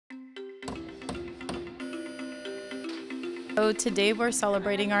So today we're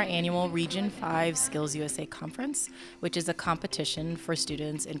celebrating our annual Region 5 Skills USA Conference, which is a competition for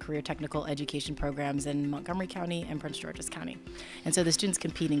students in career technical education programs in Montgomery County and Prince George's County. And so the students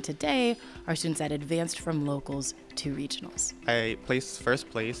competing today are students that advanced from locals to regionals. I placed first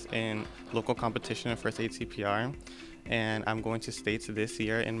place in local competition in first aid CPR, and I'm going to states this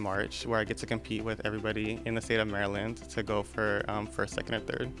year in March, where I get to compete with everybody in the state of Maryland to go for first, second, or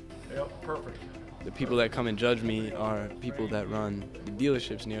third. Yep, perfect. The people that come and judge me are people that run the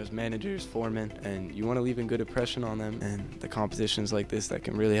dealerships near us, managers, foremen, and you want to leave a good impression on them. And the competitions like this that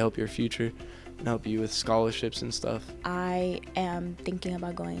can really help your future and help you with scholarships and stuff. I am thinking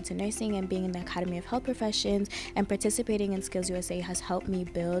about going into nursing and being in the Academy of Health Professions, and participating in Skills USA has helped me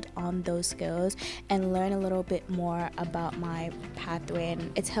build on those skills and learn a little bit more about my pathway,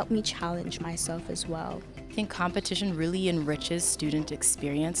 and it's helped me challenge myself as well. I think competition really enriches student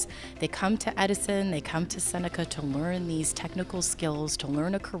experience. They come to Edison, they come to Seneca to learn these technical skills, to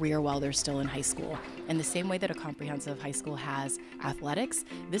learn a career while they're still in high school. In the same way that a comprehensive high school has athletics,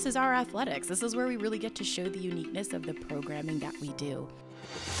 this is our athletics. This is where we really get to show the uniqueness of the programming that we do.